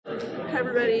Hi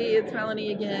everybody, it's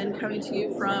Melony again, coming to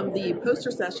you from the poster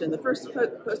session, the first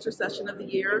poster session of the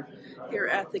year here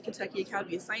at the Kentucky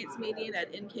Academy of Science meeting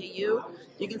at NKU.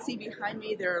 You can see behind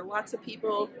me there are lots of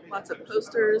people, lots of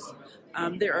posters.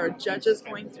 There are judges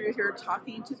going through here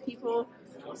talking to people.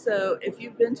 So if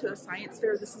you've been to a science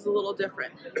fair, this is a little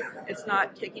different. It's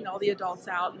not kicking all the adults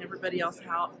out and everybody else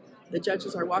out. The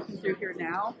judges are walking through here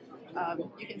now.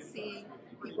 You can see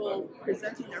people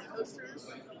presenting their posters.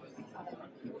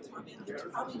 There's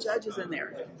probably judges in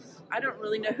there. I don't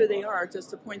really know who they are, just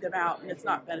to point them out, and it's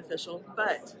not beneficial,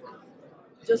 but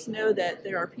just know that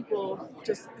there are people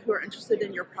just who are interested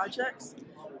in your projects.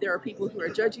 There are people who are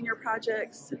judging your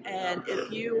projects, and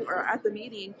if you are at the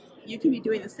meeting, you can be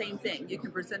doing the same thing. You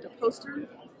can present a poster,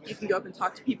 you can go up and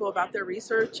talk to people about their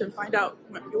research and find out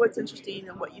what's interesting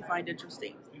and what you find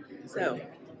interesting. So,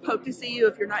 hope to see you.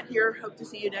 If you're not here, hope to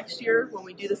see you next year when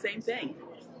we do the same thing.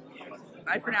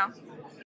 Bye for now.